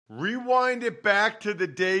Rewind it back to the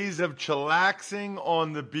days of chillaxing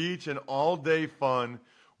on the beach and all-day fun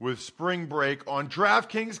with Spring Break on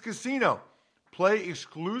DraftKings Casino. Play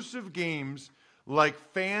exclusive games like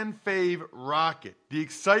Fan Fave Rocket. The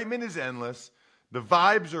excitement is endless, the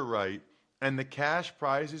vibes are right, and the cash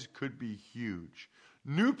prizes could be huge.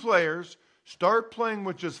 New players start playing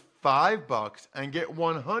with just $5 and get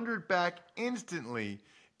 $100 back instantly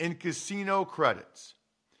in casino credits.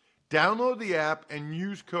 Download the app and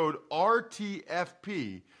use code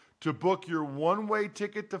RTFP to book your one-way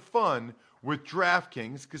ticket to fun with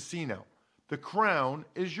DraftKings Casino. The crown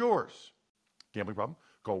is yours. Gambling problem?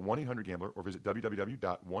 Call 1-800-GAMBLER or visit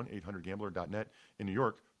www.1800gambler.net. In New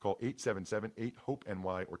York, call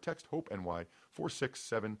 877-8-HOPE-NY or text HOPE-NY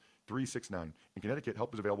 467-369. In Connecticut,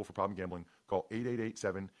 help is available for problem gambling. Call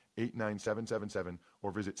 888-7-897-7777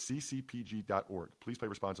 or visit ccpg.org. Please play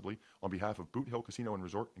responsibly. On behalf of Boot Hill Casino and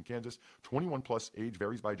Resort in Kansas, 21 plus, age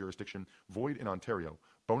varies by jurisdiction, void in Ontario.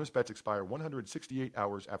 Bonus bets expire 168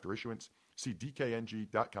 hours after issuance. See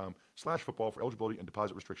dkng.com/football for eligibility and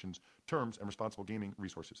deposit restrictions, terms, and responsible gaming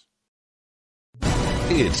resources.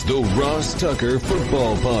 It's the Ross Tucker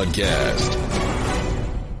Football Podcast.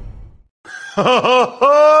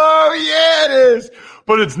 Oh, yeah, it is.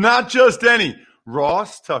 But it's not just any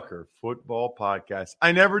Ross Tucker Football Podcast.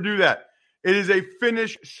 I never do that. It is a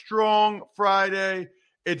Finish Strong Friday.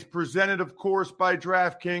 It's presented, of course, by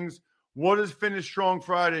DraftKings. What does Finish Strong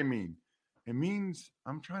Friday mean? It means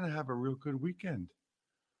I'm trying to have a real good weekend.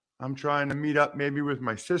 I'm trying to meet up maybe with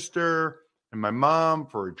my sister and my mom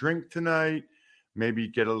for a drink tonight. Maybe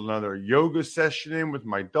get another yoga session in with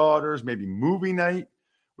my daughters. Maybe movie night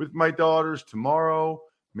with my daughters tomorrow.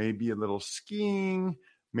 Maybe a little skiing.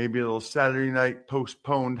 Maybe a little Saturday night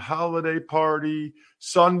postponed holiday party.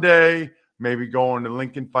 Sunday, maybe going to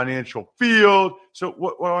Lincoln Financial Field. So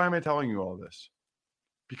why am I telling you all this?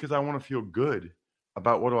 Because I want to feel good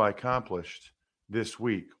about what I accomplished this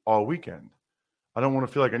week, all weekend. I don't want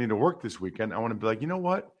to feel like I need to work this weekend. I want to be like, you know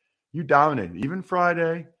what? You dominated. Even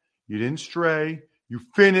Friday, you didn't stray. You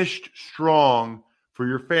finished strong for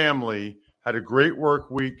your family, had a great work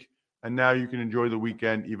week, and now you can enjoy the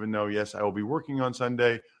weekend, even though, yes, I will be working on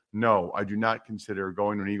Sunday. No, I do not consider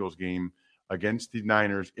going to an Eagles game against the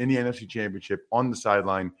Niners in the NFC Championship on the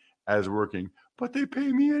sideline as working. But they pay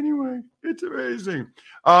me anyway. It's amazing.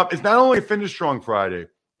 It's not only a Finish Strong Friday,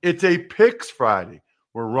 it's a Picks Friday.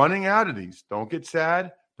 We're running out of these. Don't get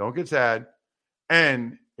sad. Don't get sad.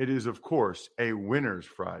 And it is, of course, a Winners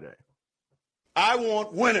Friday. I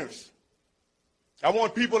want winners. I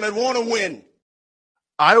want people that want to win.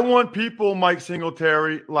 I want people, Mike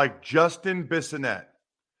Singletary, like Justin Bissonnette.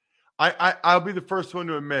 I'll be the first one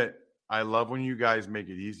to admit, I love when you guys make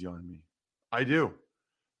it easy on me. I do.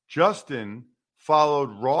 Justin followed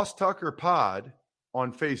Ross Tucker Pod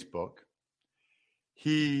on Facebook.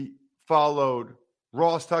 He followed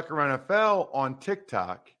Ross Tucker NFL on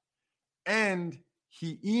TikTok. And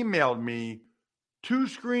he emailed me 2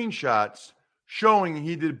 screenshots showing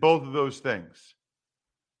he did both of those things.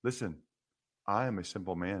 Listen, I am a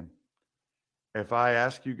simple man. If I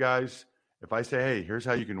ask you guys, if I say, hey, here's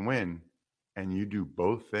how you can win, and you do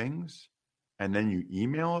both things, and then you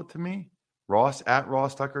email it to me,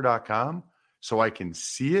 ross@rosstucker.com, so I can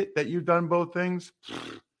see it that you've done both things,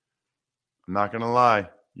 I'm not going to lie.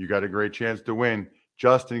 You got a great chance to win.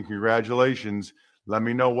 Justin, congratulations. Let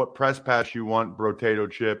me know what press pass you want, Brotato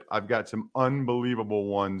Chip. I've got some unbelievable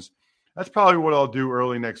ones. That's probably what I'll do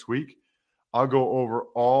early next week. I'll go over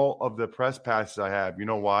all of the press passes I have. You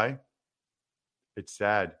know why? It's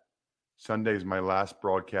sad. Sunday's my last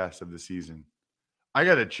broadcast of the season. I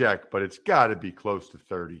got to check, but it's got to be close to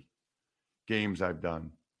 30 games I've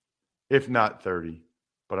done, if not 30.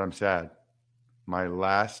 But I'm sad. My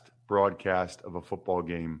last broadcast of a football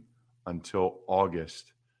game until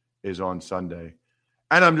August is on Sunday.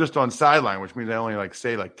 And I'm just on sideline, which means I only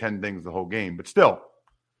say 10 things the whole game. But still,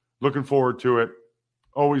 looking forward to it.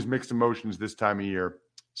 Always mixed emotions this time of year.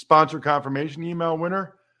 Sponsor confirmation email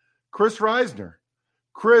winner, Chris Reisner.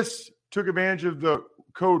 Chris took advantage of the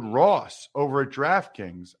code Ross over at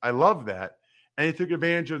DraftKings. I love that. And he took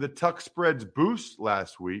advantage of the Tuck Spreads boost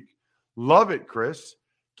last week. Love it, Chris.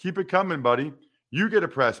 Keep it coming, buddy. You get a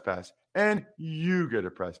press pass. And you get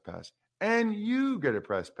a press pass. And you get a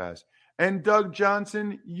press pass. And Doug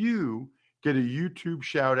Johnson, you get a YouTube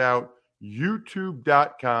shout out.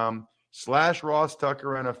 YouTube.com/Ross Tucker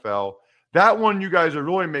NFL. That one you guys are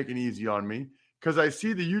really making easy on me because I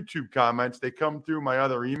see the YouTube comments. They come through my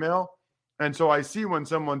other email. And so I see when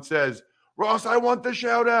someone says, Ross, I want the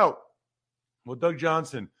shout out. Well, Doug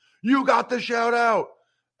Johnson, you got the shout out.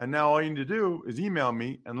 And now all you need to do is email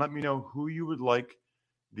me and let me know who you would like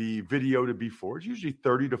the video to be for. It's usually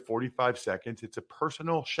 30 to 45 seconds. It's a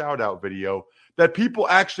personal shout-out video that people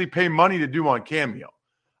actually pay money to do on Cameo.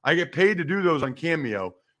 I get paid to do those on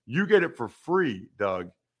Cameo. You get it for free, Doug.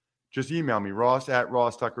 Just email me,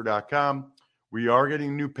 ross@rosstucker.com. We are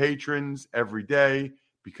getting new patrons every day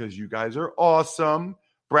because you guys are awesome.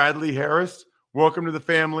 Bradley Harris, welcome to the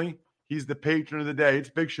family. He's the patron of the day. It's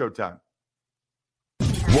Big Show time.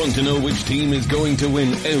 Want to know which team is going to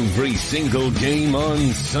win every single game on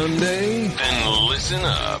Sunday? Then listen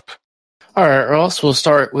up. All right, Ross, we'll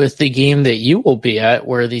start with the game that you will be at,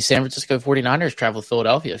 where the San Francisco 49ers travel to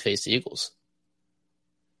Philadelphia to face the Eagles.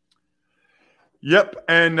 Yep,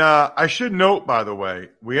 and I should note, by the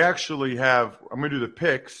way, we actually have – I'm going to do the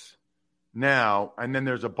picks now, and then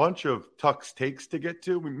there's a bunch of Tuck's takes to get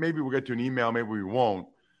to. Maybe we'll get to an email, maybe we won't.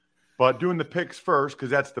 But doing the picks first, because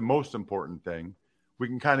that's the most important thing, we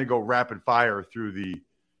can kind of go rapid fire through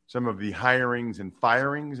some of the hirings and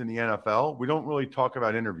firings in the NFL. We don't really talk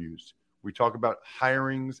about interviews. We talk about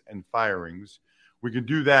hirings and firings. We can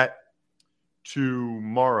do that next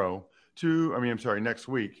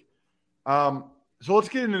week. So let's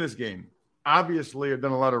get into this game. Obviously, I've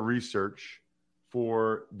done a lot of research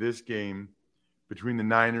for this game between the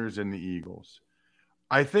Niners and the Eagles.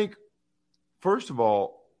 I think, first of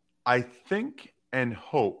all, I think and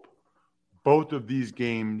hope both of these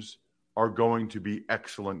games are going to be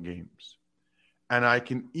excellent games. And I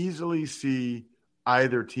can easily see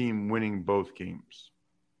either team winning both games.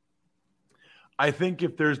 I think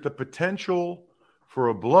if there's the potential for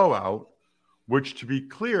a blowout, which, to be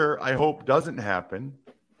clear, I hope doesn't happen,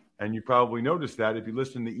 and you probably noticed that if you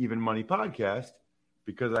listen to the Even Money podcast,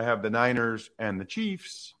 because I have the Niners and the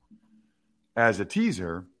Chiefs as a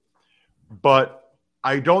teaser, but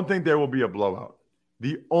I don't think there will be a blowout.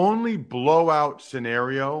 The only blowout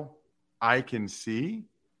scenario I can see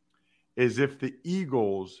is if the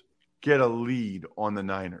Eagles get a lead on the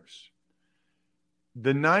Niners.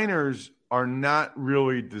 The Niners are not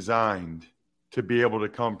really designed to be able to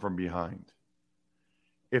come from behind.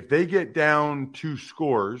 If they get down 2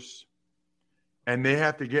 scores and they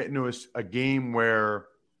have to get into a game where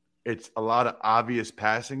it's a lot of obvious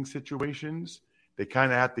passing situations, they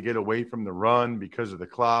kind of have to get away from the run because of the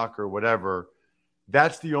clock or whatever.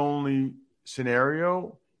 That's the only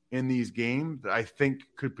scenario in these games that I think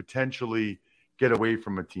could potentially get away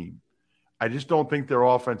from a team. I just don't think their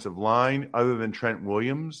offensive line, other than Trent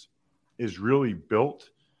Williams, is really built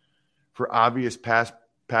for obvious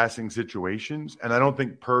passing situations, and I don't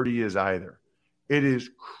think Purdy is either. It is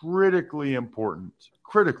critically important,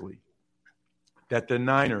 that the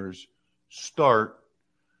Niners start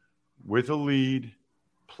with a lead,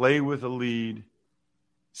 play with a lead,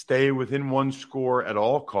 stay within 1 score at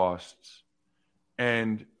all costs,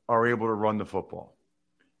 and are able to run the football.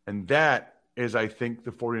 And that is, I think,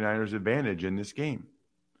 the 49ers' advantage in this game.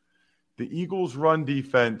 The Eagles' run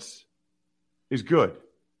defense is good.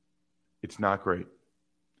 It's not great.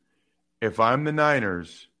 If I'm the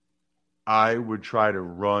Niners, I would try to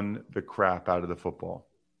run the crap out of the football.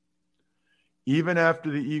 Even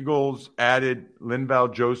after the Eagles added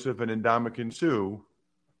Linval Joseph and Ndamukong Suh,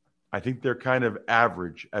 I think they're kind of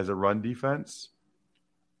average as a run defense.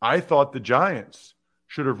 I thought the Giants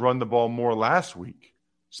should have run the ball more last week,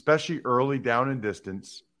 especially early down and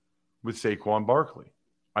distance with Saquon Barkley.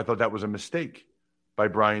 I thought that was a mistake by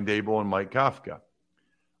Brian Daboll and Mike Kafka.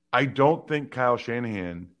 I don't think Kyle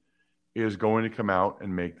Shanahan is going to come out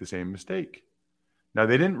and make the same mistake. Now,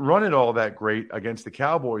 they didn't run it all that great against the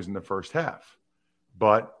Cowboys in the first half,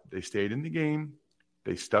 but they stayed in the game,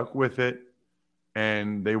 they stuck with it,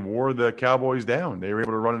 and they wore the Cowboys down. They were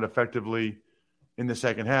able to run it effectively in the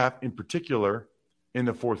second half, in particular in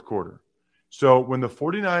the fourth quarter. So when the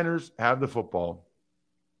 49ers have the football,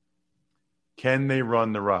 can they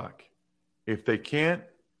run the rock? If they can't,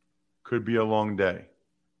 could be a long day.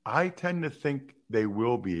 I tend to think they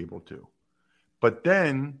will be able to. But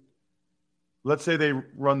then, let's say they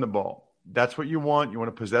run the ball. That's what you want. You want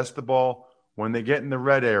to possess the ball. When they get in the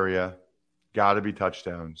red area, got to be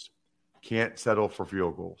touchdowns. Can't settle for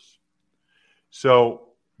field goals. So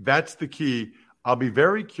that's the key. I'll be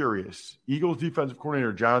very curious. Eagles defensive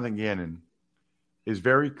coordinator Jonathan Gannon is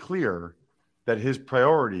very clear that his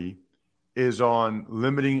priority is on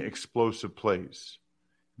limiting explosive plays.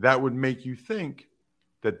 That would make you think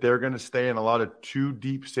that they're going to stay in a lot of 2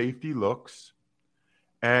 deep safety looks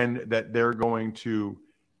and that they're going to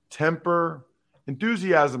temper –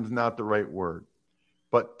 enthusiasm is not the right word,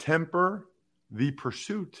 but temper the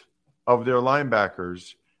pursuit of their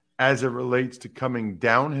linebackers as it relates to coming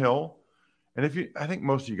downhill. And I think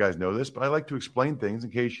most of you guys know this, but I like to explain things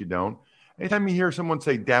in case you don't. Anytime you hear someone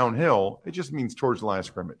say downhill, it just means towards the line of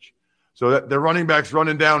scrimmage. So that their running back's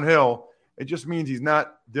running downhill, it just means he's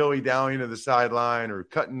not dilly-dallying to the sideline or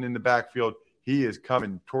cutting in the backfield. He is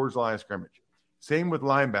coming towards the line of scrimmage. Same with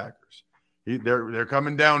linebackers. They're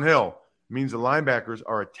coming downhill. It means the linebackers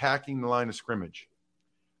are attacking the line of scrimmage.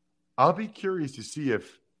 I'll be curious to see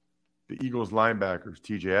if the Eagles linebackers,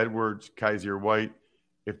 TJ Edwards, Kaiser White,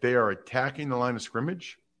 if they are attacking the line of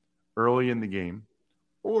scrimmage early in the game,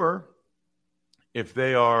 or if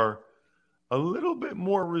they are a little bit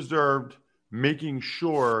more reserved, making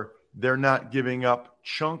sure they're not giving up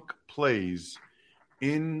chunk plays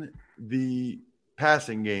in the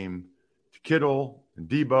passing game to Kittle and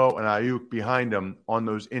Debo and Ayuk behind them on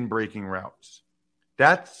those in-breaking routes.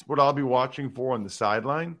 That's what I'll be watching for on the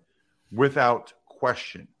sideline without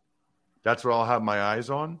question. That's what I'll have my eyes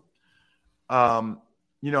on. I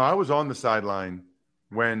was on the sideline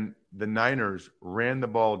when the Niners ran the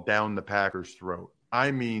ball down the Packers' throat.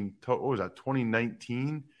 I mean, what was that,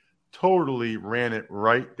 2019? Totally ran it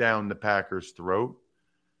right down the Packers' throat.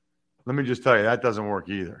 Let me just tell you, that doesn't work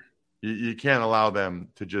either. You can't allow them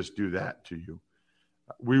to just do that to you.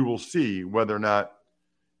 We will see whether or not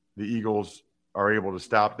the Eagles are able to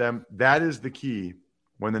stop them. That is the key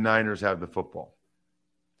when the Niners have the football.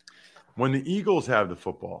 When the Eagles have the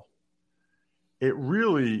football, it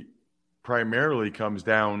really primarily comes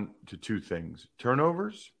down to two things: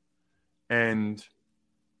 turnovers and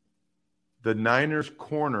the Niners'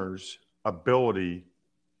 corners' ability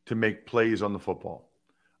to make plays on the football.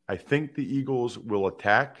 I think the Eagles will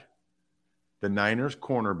attack the Niners'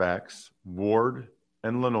 cornerbacks, Ward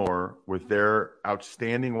and Lenore, with their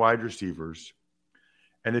outstanding wide receivers.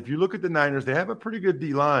 And if you look at the Niners, they have a pretty good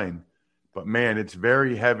D-line, but, man, it's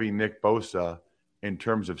very heavy Nick Bosa in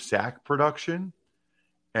terms of sack production.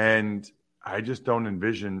 And I just don't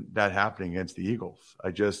envision that happening against the Eagles.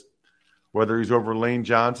 Whether he's over Lane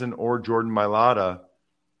Johnson or Jordan Mailata,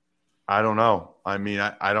 I don't know. I mean,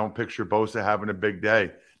 I don't picture Bosa having a big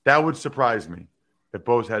day. That would surprise me if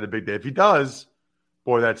Bosa had a big day. If he does,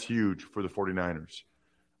 boy, that's huge for the 49ers.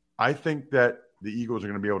 I think that the Eagles are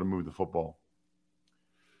going to be able to move the football.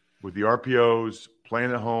 With the RPOs,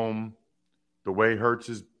 playing at home, the way Hurts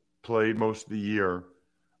has played most of the year,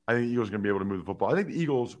 I think the Eagles are going to be able to move the football. I think the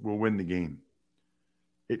Eagles will win the game.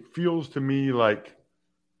 It feels to me like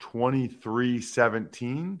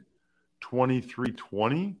 23-17,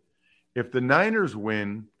 23-20. If the Niners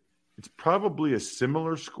win, it's probably a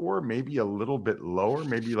similar score, maybe a little bit lower,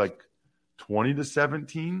 maybe like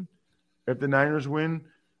 20-17 if the Niners win.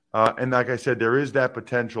 And like I said, there is that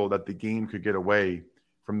potential that the game could get away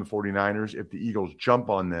from the 49ers if the Eagles jump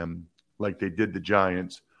on them like they did the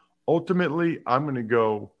Giants. Ultimately, I'm going to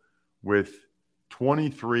go with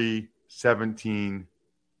 23-17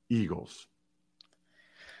 Eagles.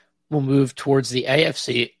 We'll move towards the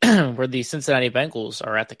AFC where the Cincinnati Bengals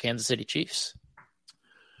are at the Kansas City Chiefs.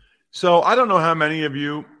 So I don't know how many of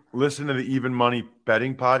you listen to the Even Money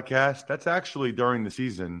Betting Podcast. That's actually, during the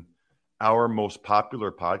season, our most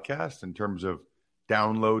popular podcast in terms of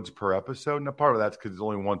downloads per episode. Now, part of that's because it's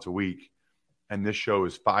only once a week, and this show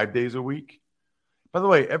is 5 days a week. By the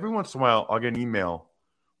way, every once in a while, I'll get an email.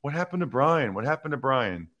 What happened to Brian? What happened to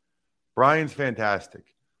Brian? Brian's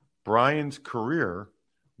fantastic. Brian's career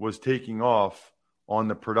was taking off on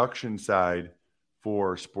the production side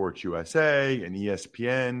for Sports USA and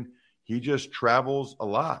ESPN. He just travels a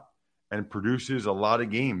lot and produces a lot of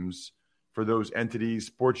games for those entities.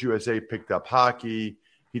 Sports USA picked up hockey.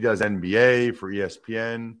 He does NBA for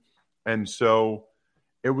ESPN. And so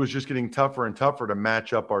it was just getting tougher and tougher to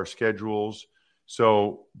match up our schedules.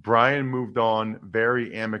 So Brian moved on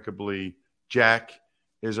very amicably. Jack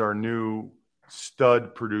is our new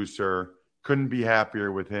stud producer. Couldn't be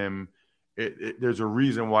happier with him. There's a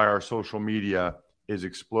reason why our social media is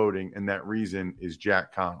exploding, and that reason is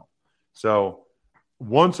Jack Connell. So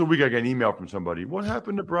once a week I get an email from somebody, what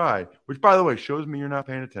happened to Bri? Which, by the way, shows me you're not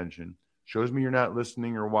paying attention, shows me you're not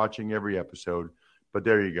listening or watching every episode. But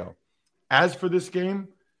there you go. As for this game,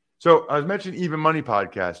 so I was mentioning Even Money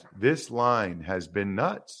Podcast. This line has been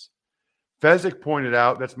nuts. Fezzik pointed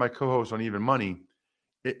out, that's my co-host on Even Money,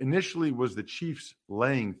 it initially was the Chiefs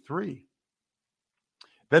laying 3.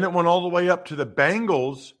 Then it went all the way up to the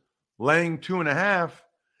Bengals laying 2.5.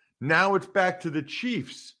 Now it's back to the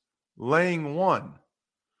Chiefs laying 1.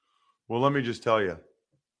 Well, let me just tell you,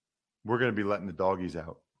 we're going to be letting the doggies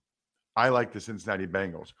out. I like the Cincinnati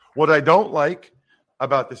Bengals. What I don't like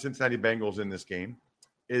about the Cincinnati Bengals in this game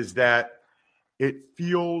is that it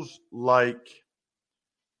feels like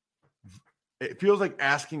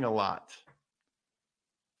asking a lot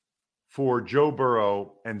for Joe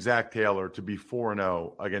Burrow and Zach Taylor to be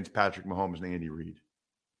 4-0 against Patrick Mahomes and Andy Reid.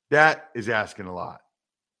 That is asking a lot.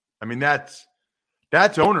 I mean, that's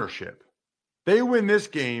ownership. They win this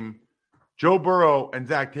game, Joe Burrow and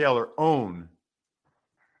Zach Taylor own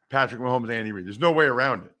Patrick Mahomes and Andy Reid. There's no way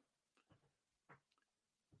around it.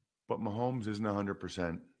 But Mahomes isn't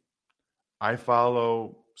 100%. I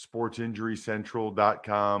follow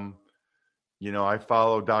sportsinjurycentral.com. I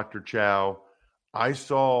follow Dr. Chow. I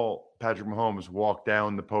saw Patrick Mahomes walk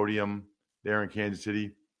down the podium there in Kansas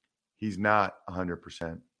City. He's not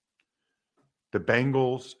 100%. The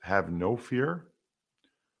Bengals have no fear.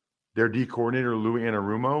 Their D coordinator, Lou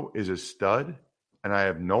Anarumo, is a stud, and I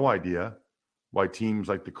have no idea why teams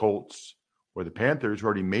like the Colts or the Panthers, who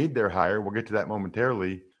already made their hire, we'll get to that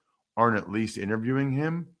momentarily, aren't at least interviewing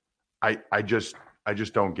him. I just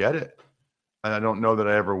don't get it, and I don't know that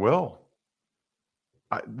I ever will.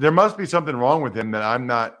 There must be something wrong with him that I'm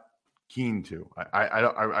not keen to.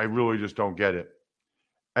 I really just don't get it.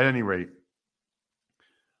 At any rate,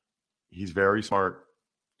 he's very smart.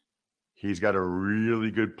 He's got a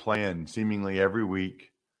really good plan seemingly every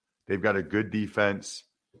week. They've got a good defense.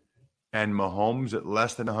 And Mahomes at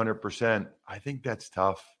less than 100%, I think that's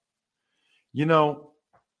tough.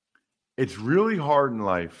 It's really hard in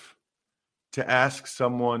life to ask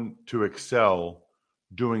someone to excel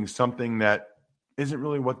doing something that isn't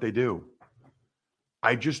really what they do.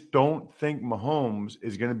 I just don't think Mahomes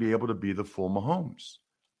is going to be able to be the full Mahomes.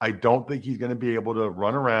 I don't think he's going to be able to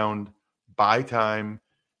run around, buy time,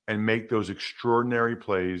 and make those extraordinary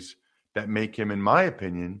plays that make him, in my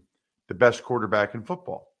opinion, the best quarterback in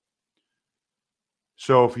football.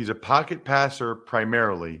 So if he's a pocket passer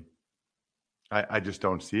primarily, I just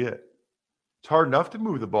don't see it. It's hard enough to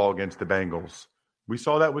move the ball against the Bengals. We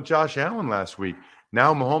saw that with Josh Allen last week.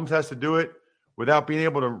 Now Mahomes has to do it without being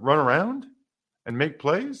able to run around and make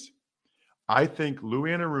plays. I think Lou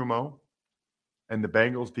Anarumo and the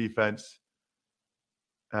Bengals defense,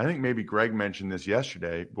 and I think maybe Greg mentioned this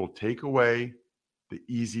yesterday, will take away the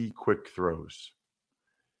easy, quick throws.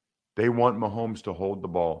 They want Mahomes to hold the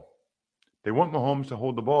ball. They want Mahomes to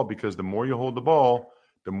hold the ball because the more you hold the ball,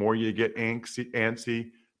 the more you get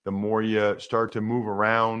antsy, the more you start to move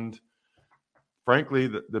around. Frankly,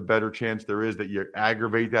 the better chance there is that you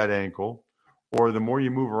aggravate that ankle, or the more you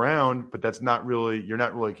move around, but you're not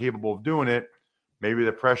really capable of doing it. Maybe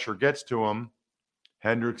the pressure gets to him.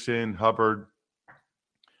 Hendrickson, Hubbard.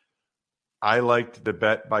 I liked the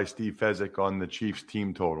bet by Steve Fezzik on the Chiefs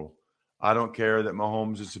team total. I don't care that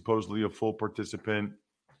Mahomes is supposedly a full participant.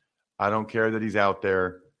 I don't care that he's out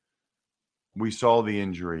there. We saw the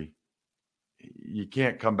injury. You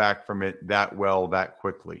can't come back from it that well, that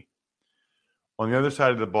quickly. On the other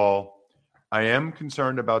side of the ball, I am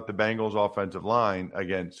concerned about the Bengals' offensive line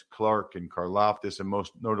against Clark and Karlaftis and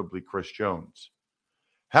most notably Chris Jones.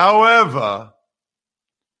 However,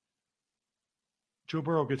 Joe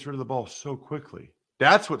Burrow gets rid of the ball so quickly.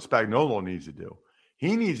 That's what Spagnuolo needs to do.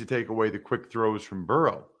 He needs to take away the quick throws from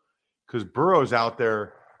Burrow because Burrow's out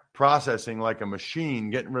there processing like a machine,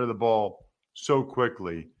 getting rid of the ball so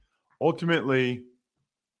quickly. Ultimately,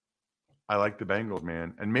 I like the Bengals,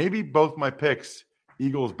 man. And maybe both my picks,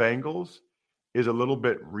 Eagles-Bengals, is a little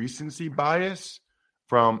bit recency bias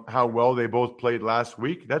from how well they both played last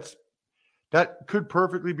week. That could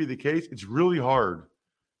perfectly be the case. It's really hard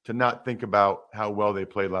to not think about how well they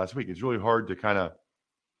played last week. It's really hard to kind of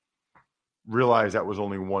realize that was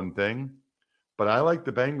only one thing. But I like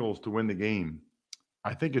the Bengals to win the game.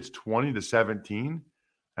 I think it's 20-17.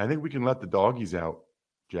 I think we can let the doggies out,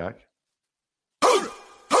 Jack.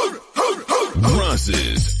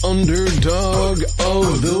 Ross's Underdog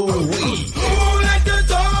of the Week. Who let the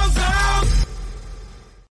dogs out?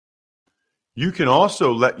 You can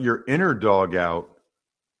also let your inner dog out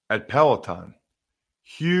at Peloton.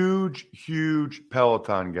 Huge, huge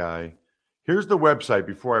Peloton guy. Here's the website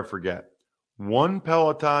before I forget.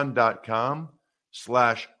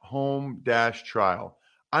 onepeloton.com/home-trial.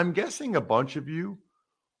 I'm guessing a bunch of you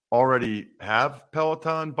already have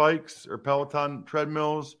Peloton bikes or Peloton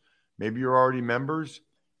treadmills. Maybe you're already members.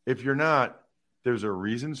 If you're not, there's a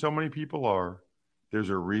reason so many people are. There's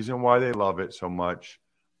a reason why they love it so much.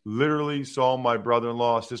 Literally saw my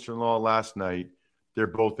brother-in-law, sister-in-law last night. They're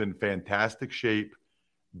both in fantastic shape.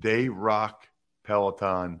 They rock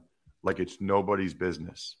Peloton like it's nobody's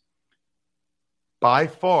business. By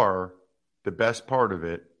far, the best part of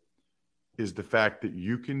it is the fact that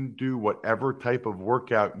you can do whatever type of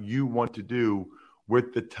workout you want to do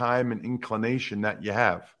with the time and inclination that you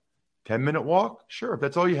have. 10-minute walk? Sure, if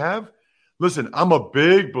that's all you have. Listen, I'm a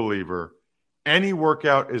big believer. Any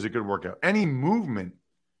workout is a good workout. Any movement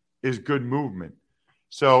is good movement.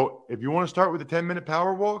 So if you want to start with a 10-minute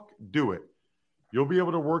power walk, do it. You'll be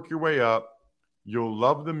able to work your way up. You'll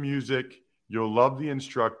love the music. You'll love the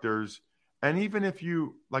instructors. And even if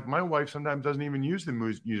you, like my wife sometimes doesn't even use the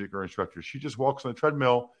music or instructors. She just walks on the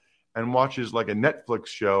treadmill and watches like a Netflix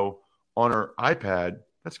show on her iPad.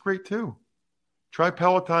 That's great too. Try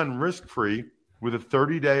Peloton risk-free with a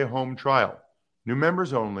 30-day home trial. New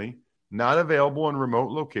members only, not available in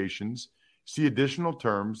remote locations. See additional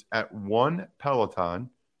terms at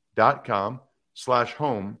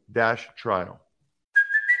onepeloton.com/home-trial.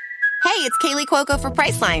 Hey, it's Kaylee Cuoco for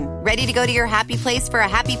Priceline. Ready to go to your happy place for a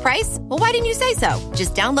happy price? Well, why didn't you say so?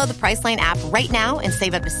 Just download the Priceline app right now and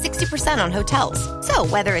save up to 60% on hotels. So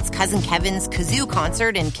whether it's Cousin Kevin's Kazoo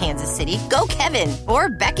Concert in Kansas City, go Kevin, or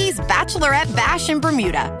Becky's Bachelorette Bash in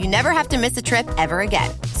Bermuda, you never have to miss a trip ever again.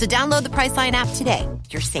 So download the Priceline app today.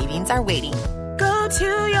 Your savings are waiting. Go to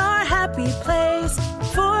your happy place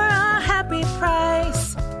for a happy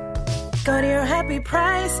price. Go to your happy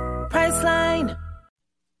price, Priceline.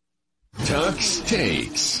 Tux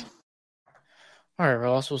Takes. All right,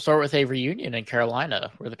 Ross, we'll start with a reunion in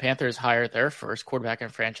Carolina where the Panthers hired their first quarterback in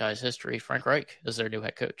franchise history, Frank Reich, as their new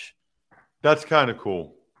head coach. That's kind of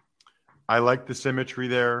cool. I like the symmetry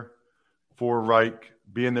there for Reich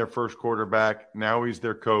being their first quarterback. Now he's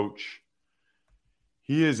their coach.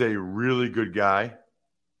 He is a really good guy.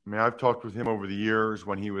 I mean, I've talked with him over the years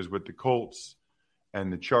when he was with the Colts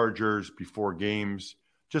and the Chargers before games.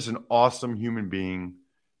 Just an awesome human being.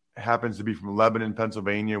 Happens to be from Lebanon,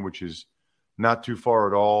 Pennsylvania, which is not too far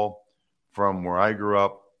at all from where I grew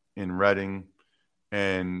up in Reading.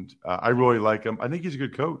 And I really like him. I think he's a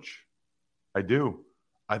good coach. I do.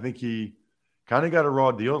 I think he kind of got a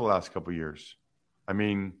raw deal the last couple of years. I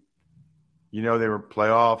mean, you know, they were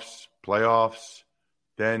playoffs.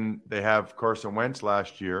 Then they have Carson Wentz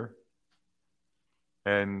last year.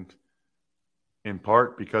 And in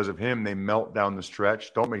part because of him, they melt down the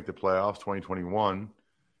stretch, don't make the playoffs 2021.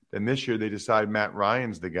 Then this year they decide Matt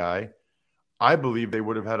Ryan's the guy. I believe they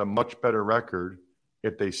would have had a much better record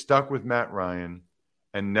if they stuck with Matt Ryan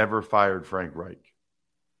and never fired Frank Reich.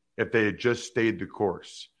 If they had just stayed the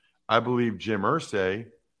course. I believe Jim Irsay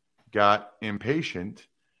got impatient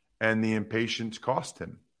and the impatience cost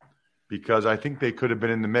him because I think they could have been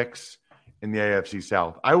in the mix in the AFC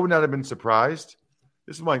South. I would not have been surprised.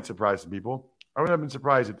 This might surprise some people. I would not have been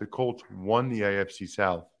surprised if the Colts won the AFC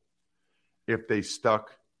South if they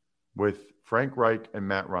stuck with Frank Reich and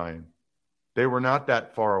Matt Ryan. They were not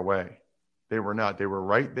that far away. They were not. They were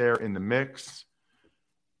right there in the mix.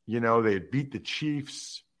 You know, they had beat the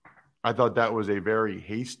Chiefs. I thought that was a very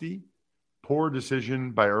hasty, poor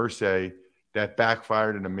decision by Irsay that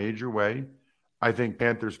backfired in a major way. I think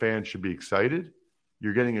Panthers fans should be excited.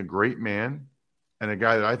 You're getting a great man and a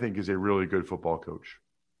guy that I think is a really good football coach.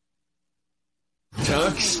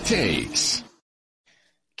 Tux Takes.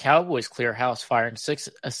 Cowboys clear house, firing 6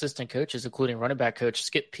 assistant coaches, including running back coach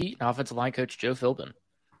Skip Peete and offensive line coach Joe Philbin.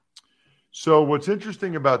 So what's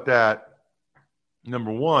interesting about that,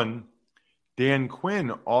 number one, Dan Quinn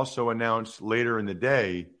also announced later in the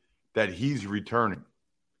day that he's returning.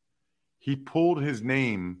 He pulled his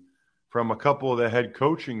name from a couple of the head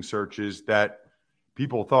coaching searches that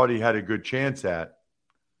people thought he had a good chance at. I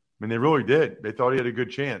mean, they really did. They thought he had a good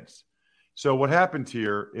chance. So what happened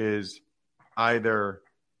here is either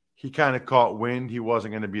he kind of caught wind he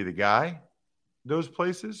wasn't going to be the guy, those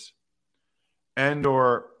places, and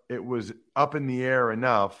or it was up in the air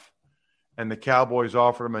enough and the Cowboys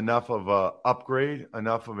offered him enough of a upgrade,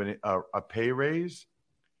 enough of a pay raise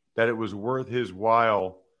that it was worth his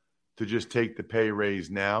while to just take the pay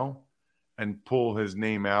raise now and pull his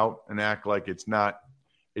name out and act like it's not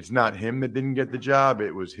him that didn't get the job.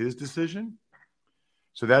 It was his decision.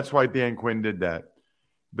 So that's why Dan Quinn did that.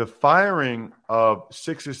 The firing of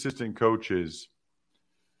 6 assistant coaches,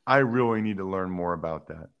 I really need to learn more about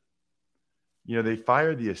that. You know, they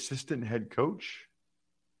fired the assistant head coach,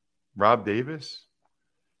 Rob Davis,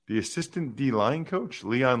 the assistant D-line coach,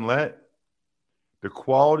 Leon Lett, the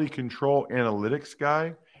quality control analytics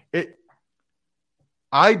guy.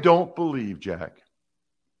 I don't believe, Jack,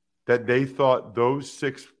 that they thought those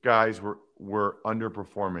 6 guys were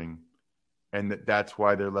underperforming and that's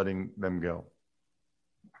why they're letting them go.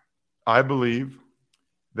 I believe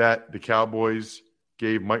that the Cowboys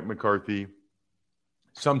gave Mike McCarthy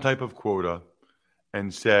some type of quota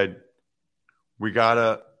and said, we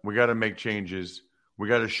gotta make changes. We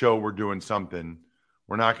got to show we're doing something.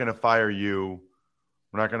 We're not going to fire you.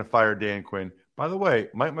 We're not going to fire Dan Quinn. By the way,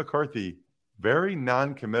 Mike McCarthy, very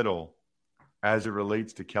non-committal as it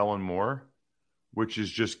relates to Kellen Moore, which is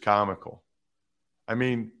just comical. I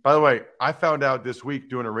mean, by the way, I found out this week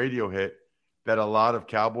doing a radio hit that a lot of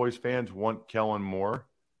Cowboys fans want Kellen Moore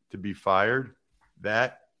to be fired,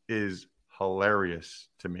 that is hilarious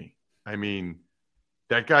to me. I mean,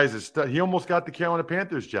 that guy's a stud. He almost got the Carolina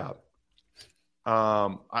Panthers job.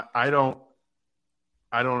 I don't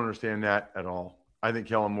understand that at all. I think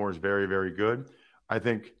Kellen Moore is very, very good. I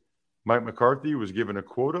think Mike McCarthy was given a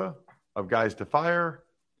quota of guys to fire.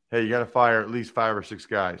 Hey, you got to fire at least 5 or 6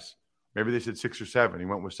 guys. Maybe they said 6 or 7. He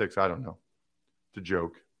went with 6. I don't know. It's a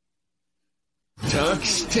joke.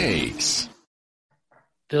 Tuck's Takes.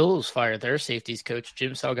 Bills fired their safeties coach,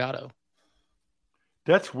 Jim Salgado.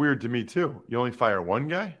 That's weird to me, too. You only fire one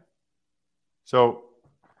guy? So,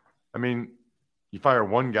 I mean, you fire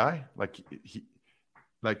one guy? Like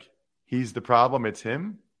he's the problem, it's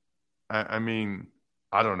him? I mean,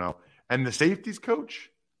 I don't know. And the safeties coach?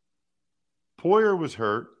 Poyer was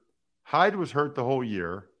hurt. Hyde was hurt the whole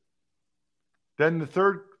year. Then the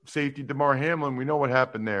third safety, DeMar Hamlin, we know what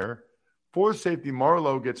happened there. Fourth safety,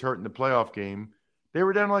 Marlowe, gets hurt in the playoff game. They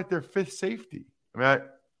were down to like their 5th safety. I mean,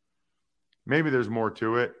 maybe there's more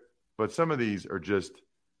to it, but some of these are just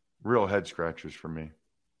real head scratchers for me.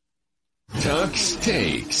 Tuck's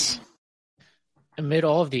Takes. Amid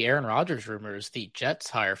all of the Aaron Rodgers rumors, the Jets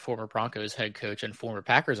hire former Broncos head coach and former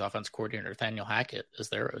Packers offense coordinator Nathaniel Hackett as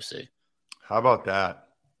their OC. How about that?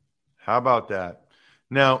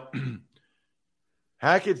 Now,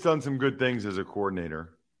 Hackett's done some good things as a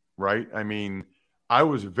coordinator, right? I mean, I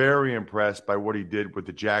was very impressed by what he did with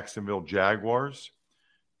the Jacksonville Jaguars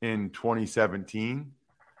in 2017.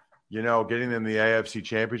 You know, getting them the AFC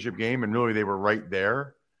Championship game, and really they were right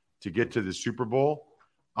there to get to the Super Bowl.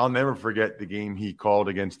 I'll never forget the game he called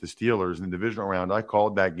against the Steelers in the divisional round. I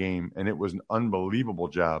called that game, and it was an unbelievable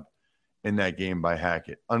job in that game by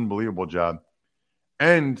Hackett. Unbelievable job.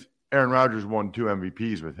 And Aaron Rodgers won 2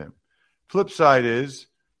 MVPs with him. Flip side is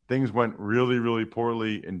things went really, really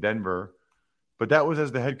poorly in Denver, but that was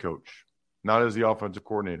as the head coach, not as the offensive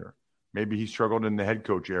coordinator. Maybe he struggled in the head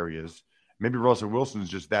coach areas. Maybe Russell Wilson's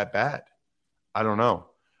just that bad. I don't know.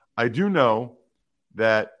 I do know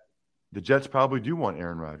that the Jets probably do want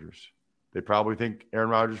Aaron Rodgers. They probably think Aaron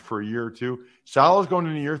Rodgers for a year or two. Salah's going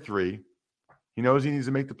into year 3. He knows he needs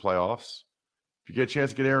to make the playoffs. If you get a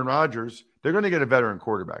chance to get Aaron Rodgers, they're going to get a veteran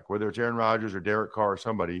quarterback, whether it's Aaron Rodgers or Derek Carr or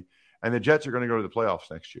somebody, and the Jets are going to go to the playoffs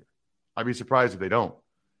next year. I'd be surprised if they don't.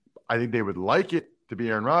 I think they would like it to be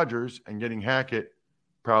Aaron Rodgers, and getting Hackett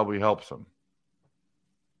probably helps them.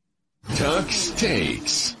 Tuck's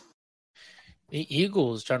Takes. The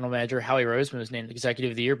Eagles general manager Howie Roseman was named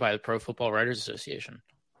Executive of the Year by the Pro Football Writers Association.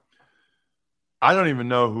 I don't even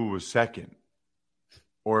know who was second,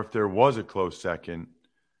 or if there was a close second.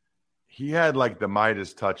 He had like the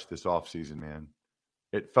Midas touch this offseason, man.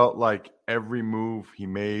 It felt like every move he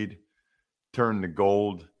made turned to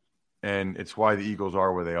gold, and it's why the Eagles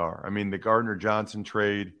are where they are. I mean, the Gardner Johnson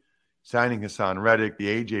trade, signing Hassan Reddick, the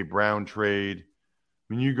A.J. Brown trade.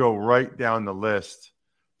 I mean, you go right down the list,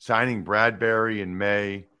 signing Bradbury in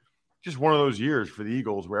May. Just one of those years for the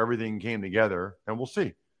Eagles where everything came together, and we'll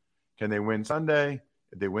see. Can they win Sunday?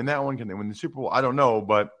 If they win that one, can they win the Super Bowl? I don't know,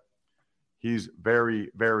 but he's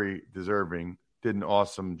very, very deserving. Did an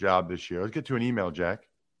awesome job this year. Let's get to an email, Jack.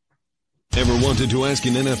 Ever wanted to ask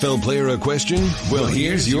an NFL player a question? Well,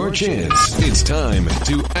 here's your chance. It's time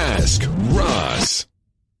to Ask Ross.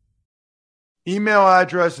 Email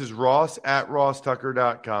address is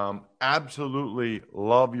ross@rosstucker.com. Absolutely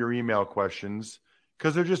love your email questions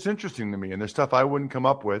because they're just interesting to me, and they're stuff I wouldn't come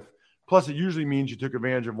up with. Plus, it usually means you took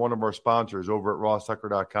advantage of one of our sponsors over at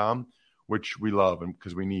rosstucker.com, which we love and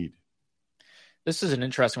because we need. This is an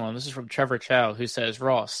interesting one. This is from Trevor Chow, who says,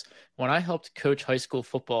 Ross, when I helped coach high school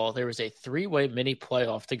football, there was a 3-way mini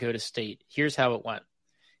playoff to go to state. Here's how it went.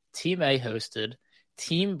 Team A hosted.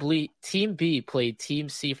 Team B played Team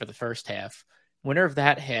C for the first half. Winner of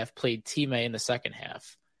that half played Team A in the second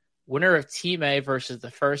half. Winner of Team A versus the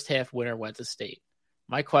first half winner went to state.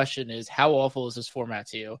 My question is, how awful is this format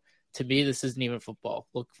to you? To me, this isn't even football.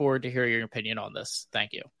 Look forward to hearing your opinion on this.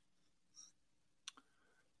 Thank you.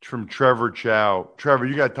 From Trevor Chow. Trevor,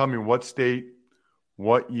 you got to tell me what state,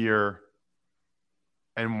 what year,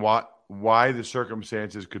 and why the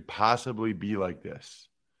circumstances could possibly be like this.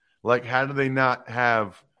 Like, how do they not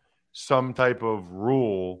have some type of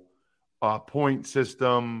rule, point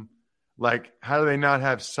system? Like, how do they not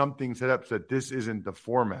have something set up so that this isn't the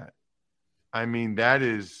format? I mean, that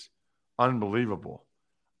is unbelievable.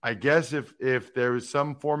 I guess if there was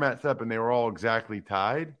some format set up and they were all exactly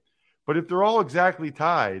tied, but if they're all exactly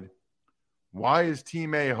tied, why is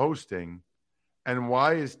Team A hosting and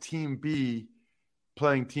why is Team B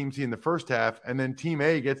playing Team C in the first half and then Team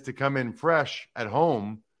A gets to come in fresh at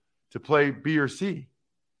home to play B or C?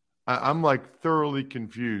 I'm like thoroughly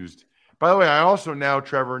confused. By the way, I also now,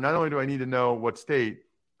 Trevor, not only do I need to know what state,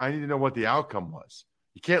 I need to know what the outcome was.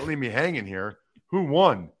 You can't leave me hanging here. Who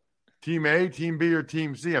won? Team A, Team B, or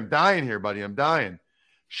Team C? I'm dying here, buddy. I'm dying.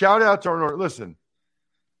 Shout out to our – listen,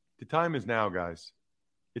 the time is now, guys.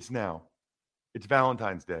 It's now. It's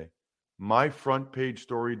Valentine's Day.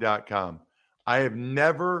 MyFrontPageStory.com. I have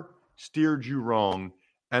never steered you wrong,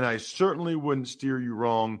 and I certainly wouldn't steer you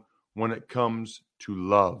wrong when it comes to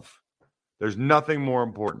love. There's nothing more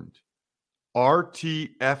important.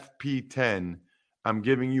 RTFP10, I'm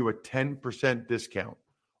giving you a 10% discount.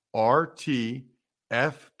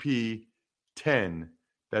 RTFP10.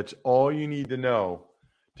 That's all you need to know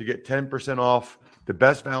to get 10% off the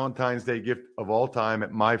best Valentine's Day gift of all time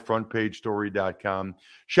at myfrontpagestory.com.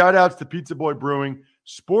 Shout outs to Pizza Boy Brewing,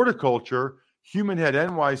 Sporticulture,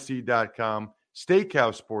 HumanHeadNYC.com,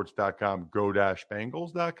 SteakhouseSports.com,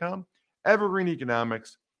 Go-Bangles.com, Evergreen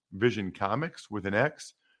Economics, Vision Comics with an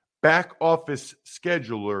X,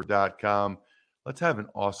 BackOfficeScheduler.com. Let's have an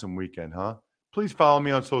awesome weekend, huh? Please follow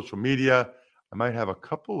me on social media. I might have a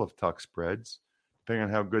couple of tuck spreads, depending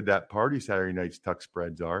on how good that party Saturday night's tuck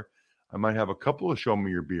spreads are. I might have a couple of Show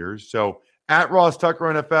Me Your Beers. So at Ross Tucker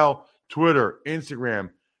NFL, Twitter, Instagram,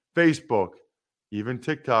 Facebook, even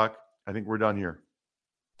TikTok. I think we're done here.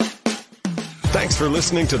 Thanks for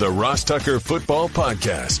listening to the Ross Tucker Football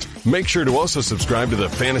Podcast. Make sure to also subscribe to the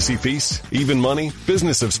Fantasy Feast, Even Money,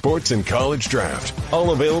 Business of Sports, and College Draft.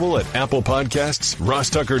 All available at Apple Podcasts,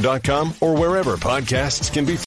 RossTucker.com, or wherever podcasts can be found.